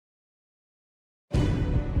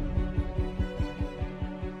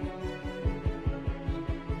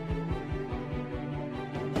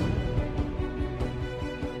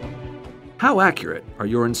How accurate are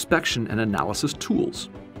your inspection and analysis tools?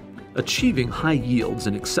 Achieving high yields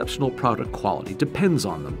and exceptional product quality depends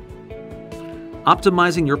on them.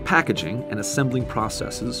 Optimizing your packaging and assembling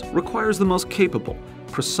processes requires the most capable,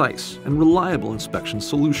 precise, and reliable inspection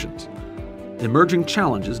solutions. Emerging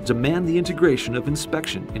challenges demand the integration of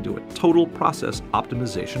inspection into a total process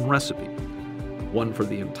optimization recipe, one for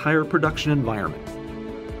the entire production environment.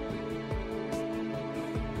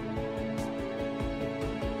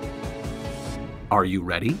 Are you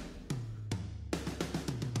ready?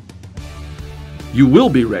 You will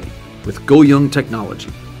be ready with Koh Young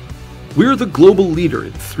Technology. We're the global leader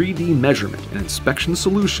in 3D measurement and inspection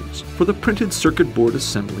solutions for the printed circuit board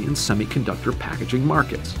assembly and semiconductor packaging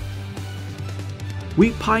markets.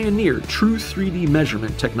 We pioneered true 3D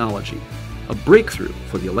measurement technology, a breakthrough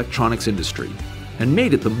for the electronics industry, and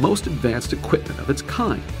made it the most advanced equipment of its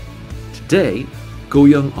kind. Today, Koh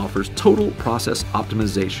Young offers total process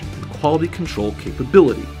optimization and quality control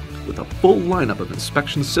capability with a full lineup of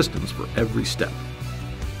inspection systems for every step.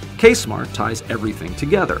 K-Smart ties everything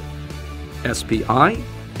together. SPI,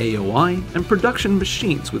 AOI, and production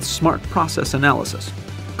machines with smart process analysis.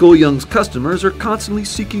 Koh Young's customers are constantly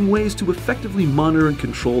seeking ways to effectively monitor and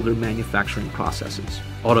control their manufacturing processes.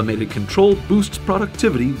 Automated control boosts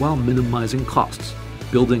productivity while minimizing costs,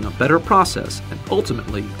 building a better process and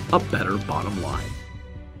ultimately a better bottom line.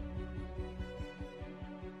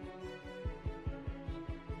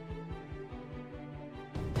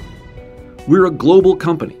 We're a global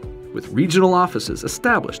company with regional offices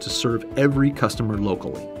established to serve every customer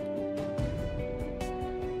locally.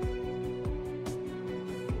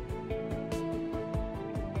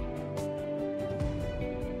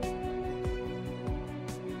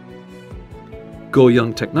 Koh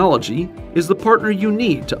Young Technology is the partner you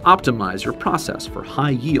need to optimize your process for high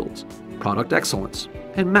yields, product excellence,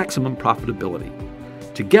 and maximum profitability.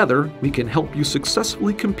 Together, we can help you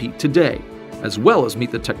successfully compete today, as well as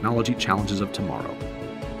meet the technology challenges of tomorrow.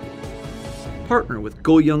 Partner with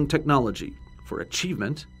Koh Young Technology for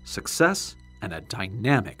achievement, success, and a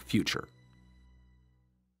dynamic future.